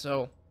chorus.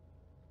 So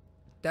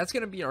that's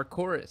gonna be our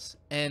chorus,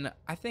 and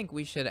I think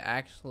we should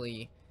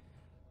actually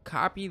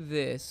copy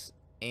this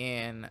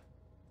and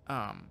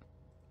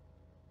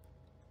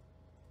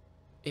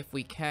if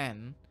we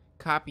can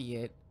copy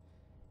it,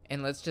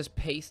 and let's just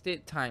paste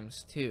it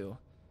times 2.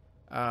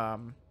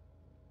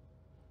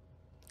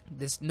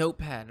 This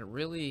notepad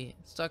really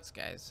sucks,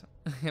 guys.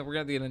 We're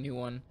gonna get a new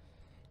one.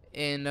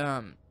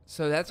 And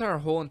so that's our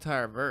whole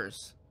entire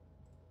verse.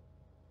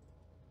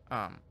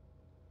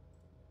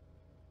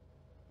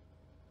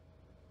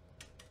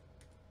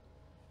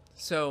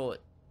 So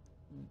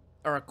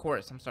or a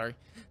chorus, I'm sorry.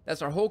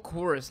 That's our whole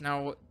chorus.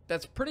 Now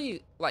that's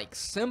pretty like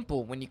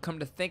simple when you come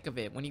to think of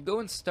it. When you go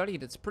and study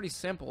it, it's pretty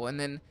simple. And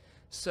then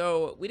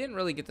so we didn't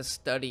really get to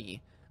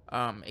study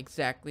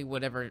exactly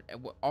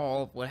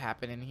all of what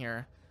happened in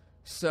here.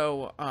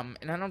 So,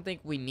 and I don't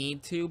think we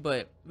need to,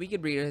 but we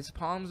could read it. His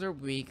palms are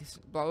weak,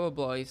 blah, blah,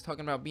 blah. He's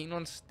talking about being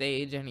on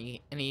stage, and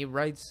he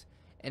writes,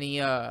 and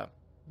he,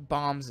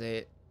 bombs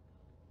it.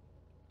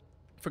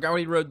 Forgot what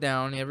he wrote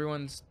down.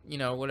 Everyone's,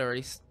 whatever.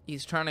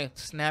 He's trying to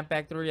snap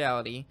back to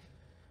reality.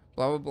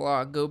 Blah, blah,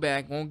 blah. Go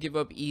back. Won't give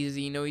up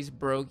easy. He's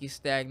broke. He's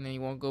stagnant. He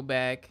won't go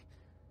back.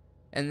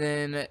 And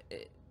then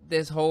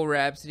this whole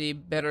Rhapsody,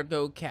 better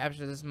go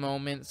capture this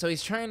moment. So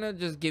he's trying to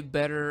just get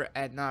better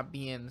at not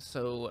being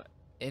so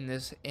in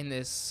this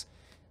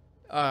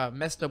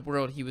messed up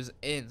world he was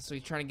in. So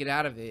he's trying to get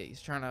out of it.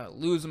 He's trying to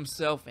lose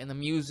himself in the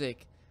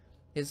music.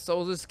 His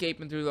soul's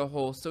escaping through the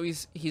hole. So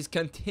he's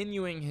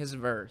continuing his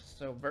verse.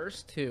 So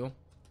verse 2.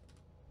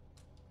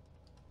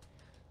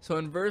 So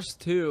in verse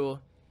 2,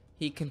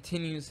 he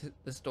continues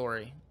the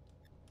story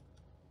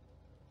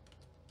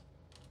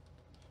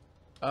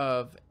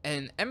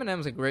and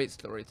Eminem's a great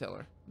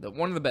storyteller,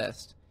 one of the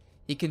best.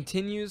 He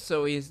continues,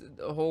 so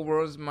the whole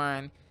world is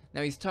mine.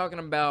 Now he's talking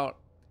about,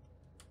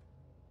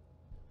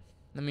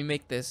 let me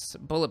make this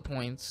bullet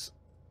points.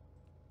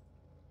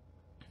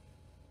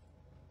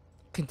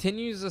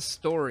 Continues the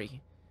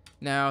story.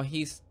 Now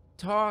he's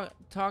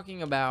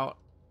talking about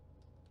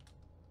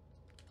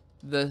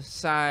the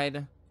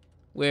side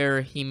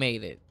where he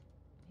made it,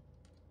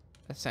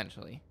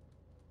 essentially.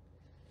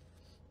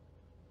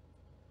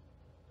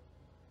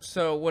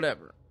 So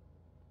whatever.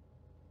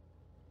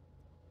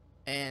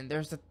 And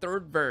there's the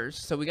third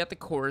verse. So we got the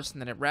chorus,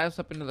 and then it wraps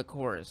up into the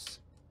chorus.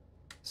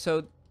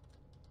 So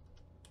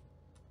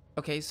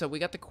okay, so we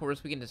got the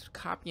chorus. We can just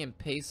copy and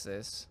paste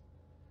this.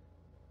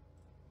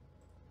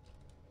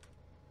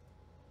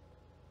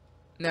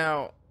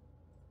 Now,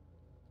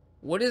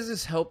 what is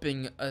this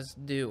helping us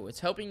do? It's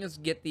helping us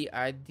get the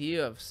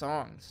idea of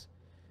songs.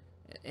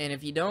 And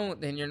if you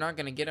don't, then you're not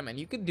going to get them. And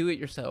you could do it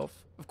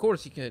yourself. Of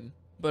course you could.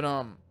 But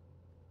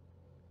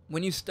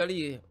when you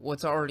study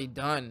what's already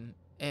done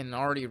and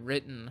already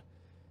written,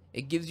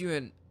 it gives you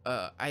an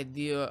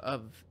idea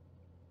of,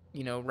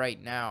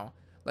 right now.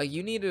 Like,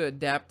 you need to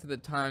adapt to the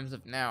times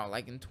of now.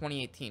 Like in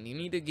 2018, you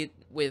need to get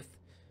with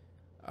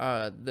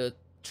the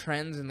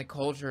trends and the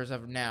cultures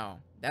of now.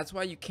 That's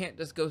why you can't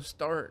just go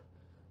start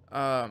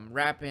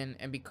rapping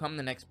and become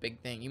the next big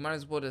thing. You might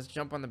as well just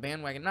jump on the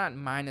bandwagon. Not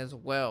mine as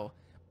well,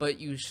 but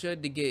you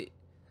should to get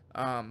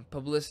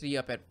publicity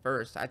up at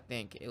first, I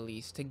think, at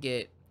least, to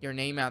get your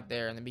name out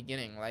there in the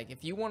beginning. Like,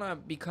 if you want to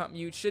become,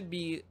 you should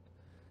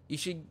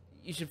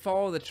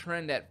follow the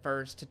trend at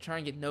first to try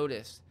and get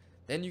noticed.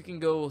 Then you can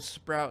go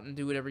sprout and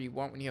do whatever you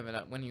want when you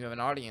have an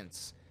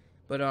audience.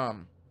 But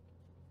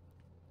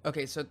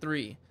okay, so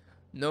 3.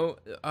 No,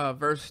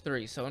 verse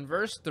 3. So in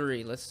verse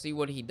 3, let's see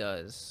what he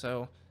does.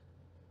 So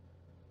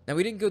now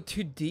we didn't go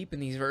too deep in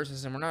these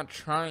verses, and we're not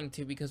trying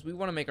to, because we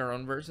want to make our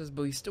own verses,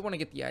 but we still want to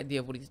get the idea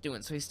of what he's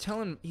doing. So he's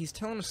telling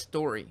a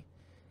story.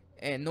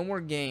 And no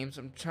more games.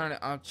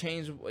 I'll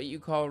change what you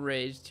call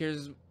rage.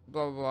 Tears,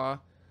 blah, blah, blah.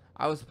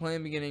 I was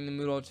playing beginning, the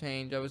mood all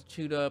changed. I was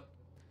chewed up.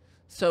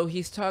 So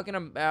he's talking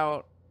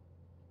about,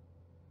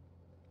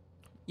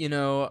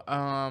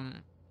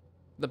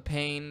 the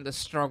pain, the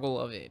struggle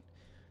of it.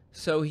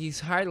 So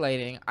he's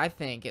highlighting, I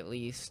think at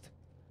least,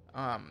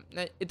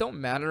 it don't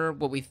matter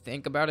what we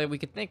think about it. We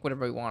could think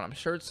whatever we want. I'm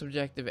sure it's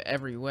subjective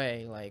every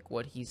way, like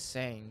what he's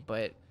saying.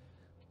 But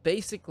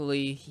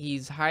basically,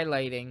 he's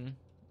highlighting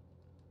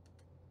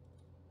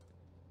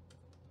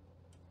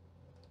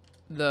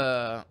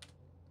the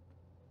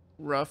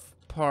rough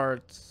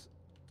parts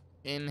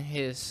in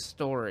his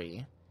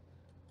story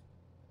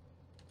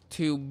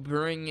to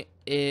bring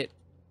it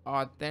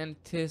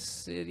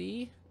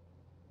authenticity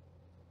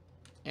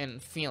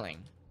and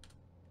feeling.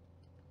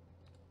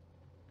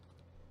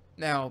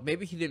 Now,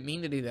 maybe he didn't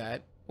mean to do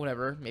that.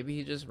 Whatever. Maybe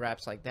he just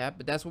raps like that.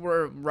 But that's what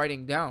we're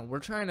writing down. We're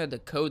trying to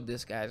decode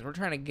this, guys. We're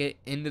trying to get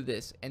into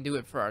this and do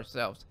it for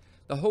ourselves.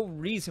 The whole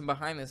reason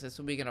behind this is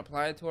so we can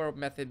apply it to our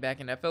method back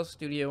in FL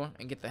Studio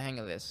and get the hang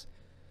of this.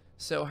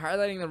 So,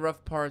 highlighting the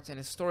rough parts in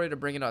his story to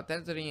bring it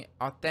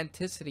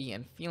authenticity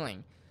and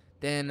feeling.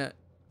 Then,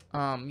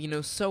 you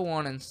know, so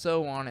on, and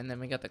then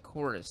we got the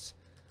chorus.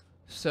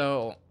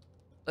 So,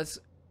 let's,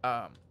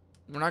 we're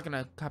not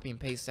gonna copy and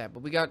paste that,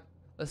 but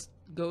let's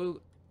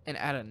go and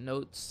add a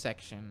notes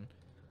section.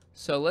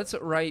 So let's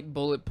write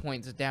bullet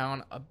points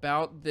down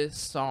about this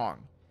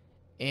song,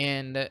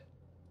 and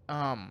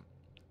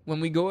when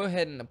we go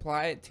ahead and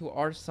apply it to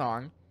our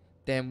song,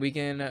 then we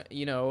can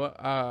you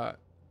know,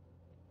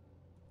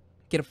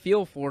 get a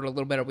feel for it a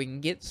little better. We can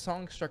get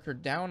song structure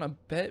down a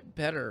bit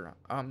better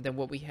than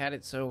what we had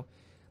it. So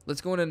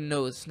let's go into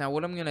notes. Now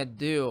what I'm gonna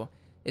do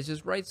is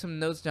just write some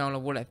notes down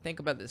of what I think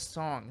about this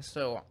song.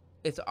 So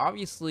it's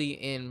obviously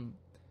in,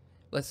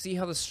 let's see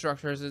how the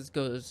structure as it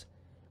goes.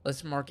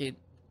 Let's mark it.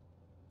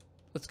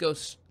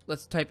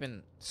 Let's type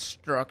in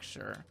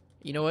structure.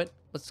 You know what?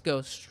 Let's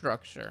go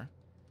structure.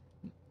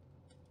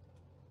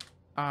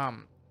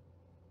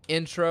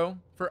 Intro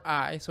for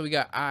I. So we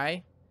got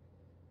I.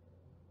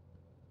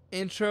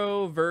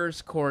 Intro,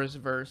 verse, chorus,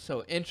 verse.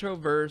 So intro,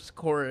 verse,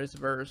 chorus,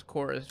 verse,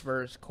 chorus,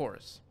 verse,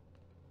 chorus.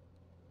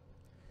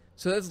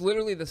 So that's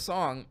literally the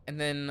song. And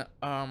then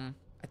I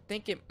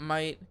think it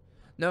might,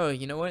 no,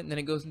 you know what? And then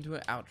it goes into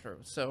an outro.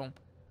 So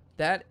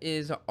that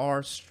is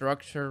our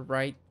structure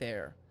right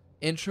there.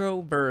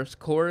 Intro, verse,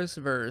 chorus,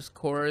 verse,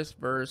 chorus,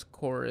 verse,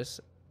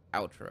 chorus,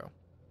 outro.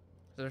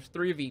 So there's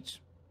 3 of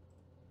each.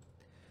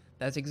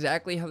 That's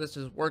exactly how this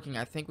is working.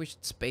 I think we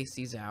should space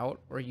these out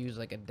or use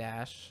like a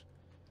dash.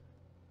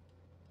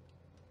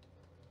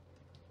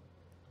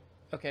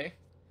 Okay.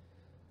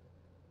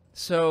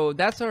 So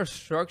that's our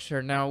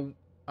structure. Now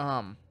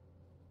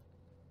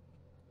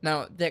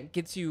that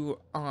gets you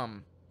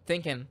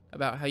thinking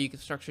about how you can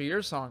structure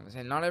your songs,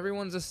 and not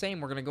everyone's the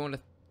same. We're gonna go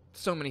into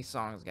so many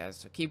songs, guys,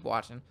 so keep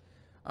watching.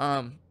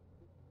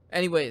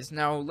 Anyways,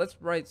 now let's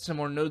write some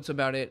more notes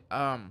about it.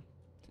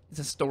 It's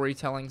a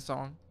storytelling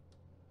song.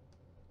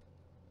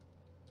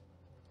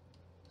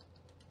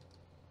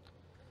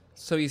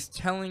 So he's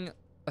telling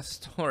a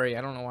story.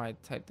 I don't know why I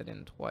typed it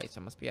in twice.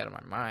 I must be out of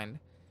my mind.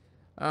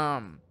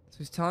 So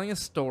he's telling a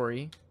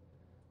story.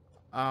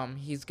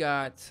 He's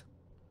got,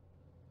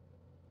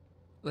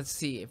 let's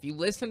see, if you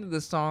listen to the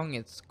song,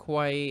 it's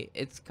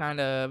kind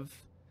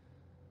of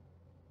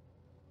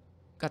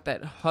got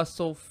that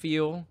hustle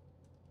feel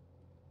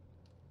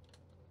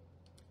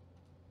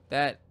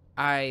that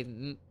I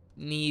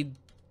need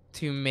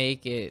to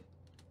make it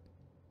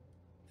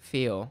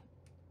feel.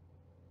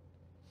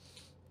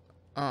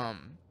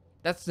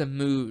 That's the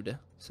mood.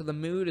 So the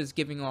mood is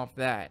giving off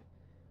that.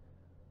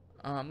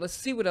 Let's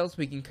see what else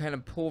we can kind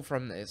of pull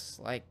from this.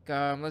 Like,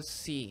 let's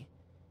see.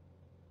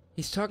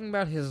 He's talking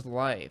about his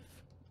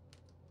life.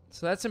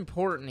 So that's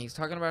important. He's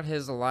talking about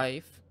his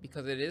life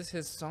because it is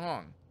his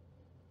song.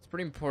 It's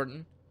pretty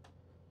important.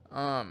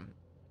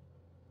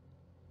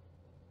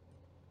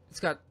 It's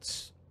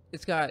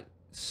got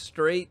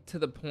straight to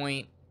the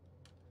point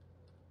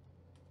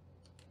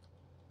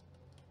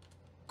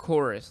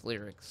chorus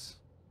lyrics.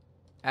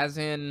 As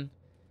in,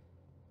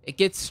 it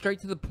gets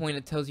straight to the point.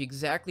 It tells you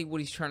exactly what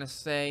he's trying to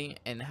say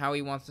and how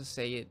he wants to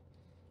say it.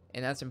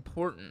 And that's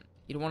important.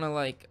 You don't want to,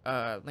 like,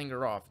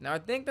 linger off. Now, I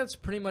think that's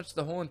pretty much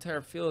the whole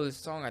entire feel of this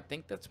song. I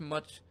think that's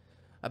much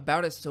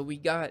about it. So we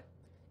got,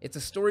 it's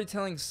a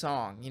storytelling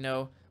song, you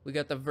know. We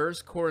got the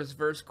verse, chorus,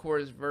 verse,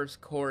 chorus, verse,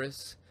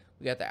 chorus.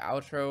 We got the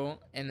outro,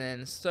 and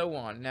then so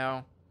on.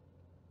 Now,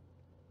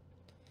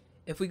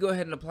 if we go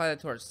ahead and apply that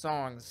to our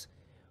songs,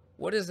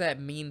 what does that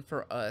mean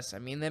for us? I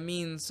mean, that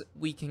means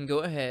we can go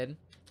ahead.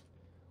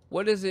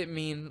 What does it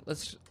mean?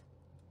 Let's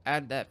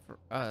add that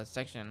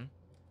section.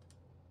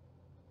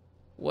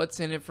 What's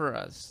in it for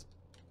us?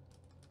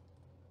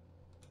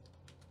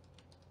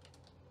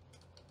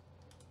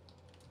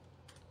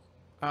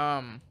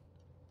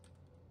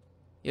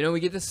 You know, we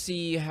get to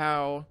see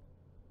how,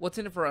 what's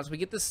in it for us? We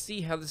get to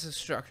see how this is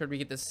structured. We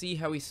get to see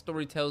how he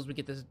storytells. We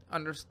get to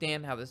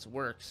understand how this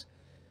works.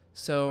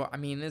 So, I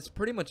mean, that's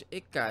pretty much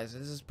it, guys.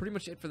 This is pretty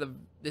much it for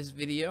this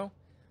video.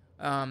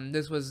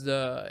 This was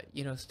the,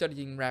 you know,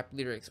 studying rap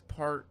lyrics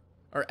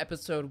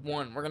episode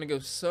 1. We're gonna go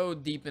so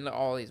deep into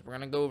all these. We're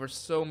gonna go over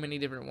so many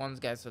different ones,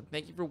 guys. So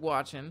thank you for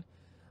watching.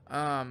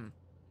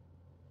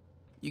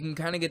 you can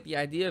kind of get the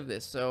idea of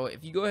this. So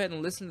if you go ahead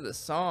and listen to the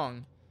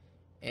song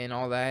and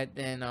all that,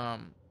 then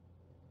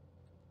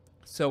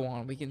so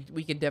on, we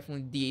can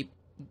definitely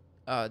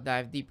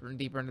dive deeper and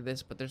deeper into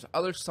this. But there's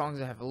other songs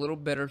that have a little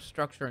better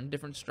structure and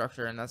different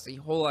structure, and that's the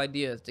whole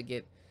idea, is to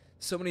get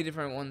so many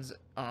different ones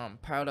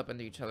piled up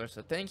into each other.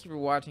 So thank you for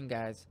watching,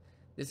 guys.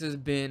 This has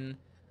been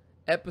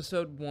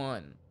episode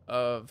 1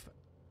 of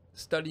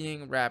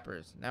studying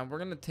rappers. Now we're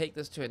gonna take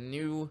this to a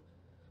new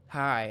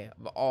high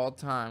of all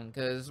time,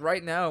 because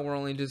right now we're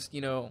only just,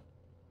 you know,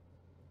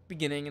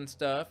 beginning and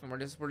stuff, and we're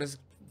just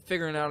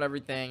figuring out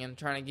everything and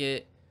trying to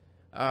get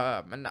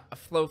a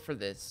flow for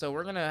this. So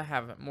we're gonna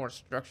have more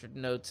structured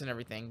notes and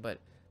everything. But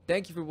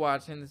thank you for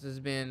watching. This has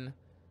been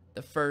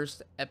the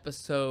first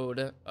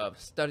episode of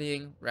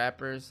Studying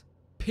Rappers.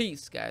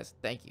 Peace, guys.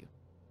 Thank you.